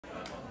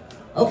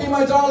Okay,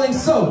 my darling,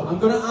 so I'm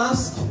going to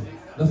ask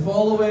the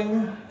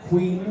following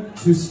queen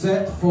to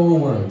step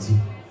forward.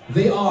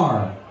 They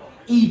are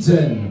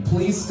Eden.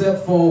 Please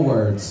step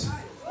forward.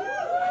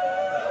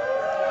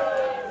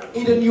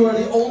 Eden, you are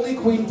the only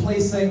queen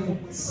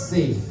placing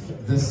safe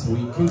this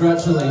week.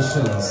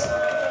 Congratulations.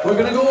 We're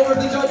going to go over to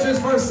the judges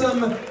for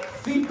some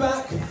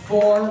feedback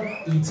for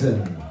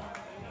Eden.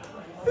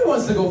 Who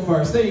wants to go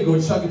first? There you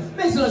go, Chucky.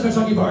 Make some noise for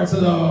Chucky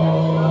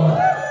Bartolo.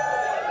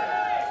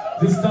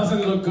 This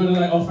doesn't look good and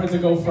I offered to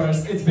go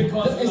first. It's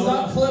because... Is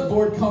that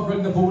clipboard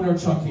covering the boner,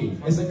 Chucky?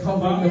 Is it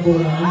covering the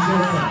boner?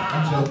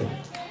 I'm joking.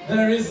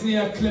 There isn't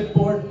a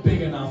clipboard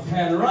big enough,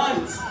 hell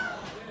right.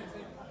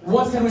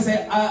 What can we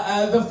say?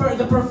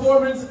 The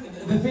performance,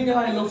 the thing that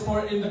I looked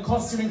for in the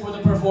costuming for the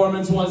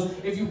performance was,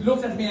 if you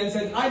looked at me and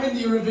said, I'm in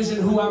the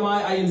Eurovision, who am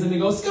I instantly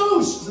go,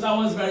 Scoosh! So that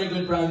was very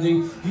good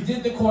branding. You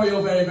did the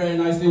choreo very, very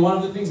nicely. One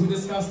of the things we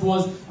discussed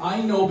was,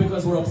 I know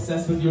because we're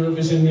obsessed with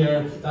Eurovision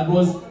here, that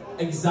was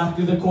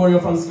exactly the choreo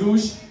from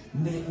Scoosh.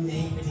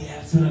 Nobody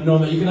else would have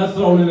known that. You could have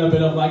thrown in a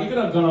bit of, like, you could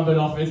have gone a bit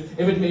off it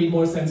if it made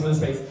more sense with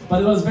the space.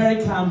 But it was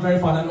very calm, very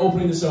fun, and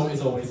opening the show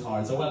is always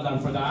hard, so well done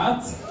for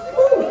that.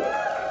 Woo!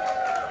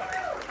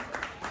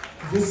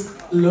 This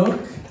look,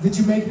 did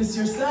you make this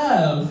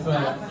yourself?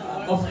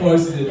 Of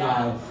course you did.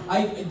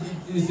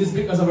 Is this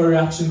because of a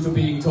reaction to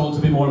being told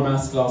to be more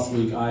masked last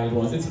week?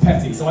 It's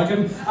petty, so I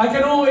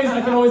can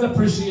always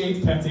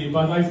appreciate petty,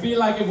 but I feel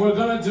like if we're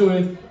gonna do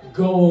it,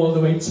 go all the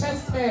way.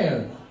 Chest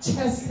hair,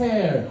 chest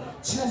hair,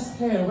 chest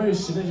hair. Where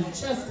is she?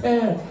 Chest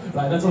hair.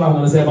 Right, that's what I'm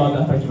gonna say about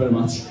that. Thank you very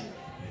much.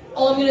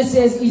 All I'm going to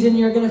say is, Eden,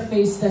 you're going to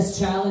face this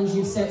challenge.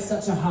 You've set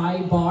such a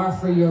high bar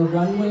for your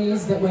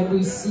runways that when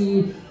we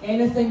see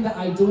anything that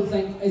I don't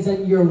think is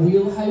in your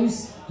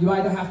wheelhouse, you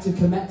either have to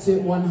commit to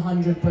it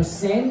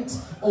 100%,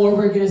 or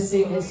we're going to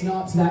say it's not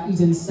up to that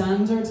Eden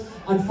standard.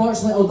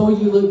 Unfortunately, although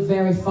you look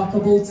very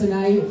fuckable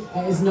tonight,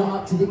 it is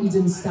not up to the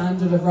Eden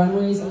standard of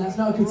runways, and that's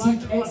not a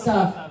critique, it's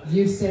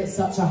you've set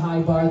such a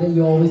high bar that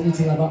you always need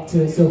to live up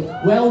to it. So,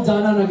 well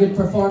done on a good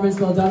performance,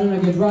 well done on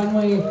a good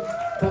runway,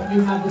 but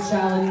you have the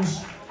challenge.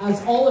 As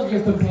all of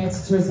your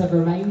competitors have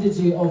reminded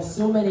you of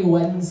so many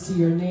wins to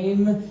your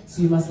name,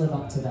 so you must live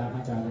up to that, my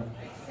darling.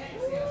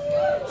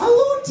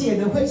 Hello, dear.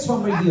 Now, which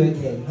one were you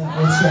again?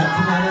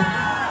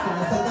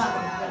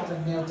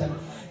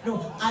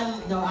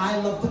 No, I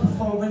love the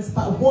performance,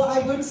 but what I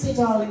would say,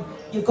 darling,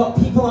 you've got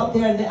people up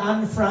there in the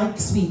Anne Frank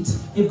suite.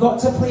 You've got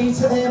to play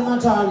to them, my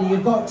darling.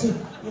 You've got to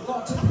play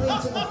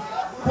to them.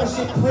 Because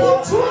you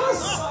played to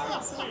us.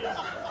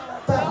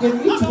 But your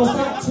mute was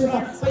not too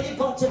much, but you've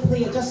got to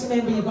play it. Just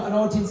remember you've got an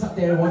audience up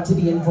there who want to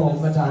be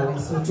involved, my darling,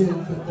 so do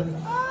keep them.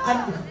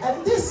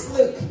 And this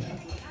look,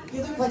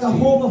 you look like a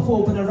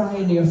homophobe in a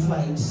Ryanair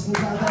flight. So if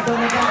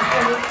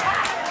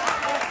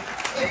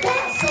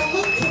that's the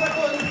look you're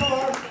going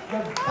for,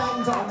 you're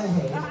banged on the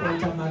head. Well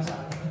done, my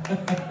darling.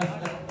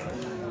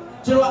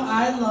 Do you know what?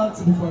 I loved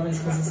the performance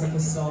because it's like a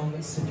song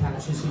that's so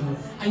catchy, you know.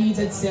 And you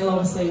did sell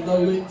obviously the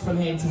look from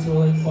head to toe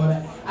like for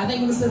it. I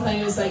think this is the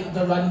thing, is like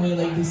the runway,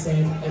 like you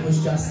said, it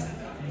was just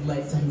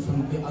let down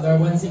from the other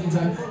ones that you've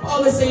done. But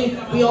obviously,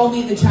 we all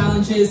meet the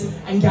challenges,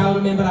 and Gal,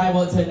 remember I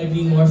walked out in a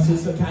green morph,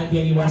 so it can't be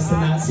any worse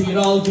than that. So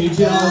you're all good,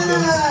 you're all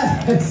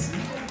good.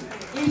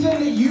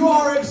 Eden, you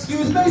are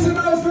excused. Make some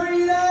noise for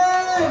Eden!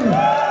 You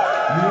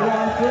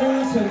are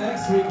through to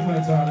next week, my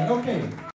darling. Okay.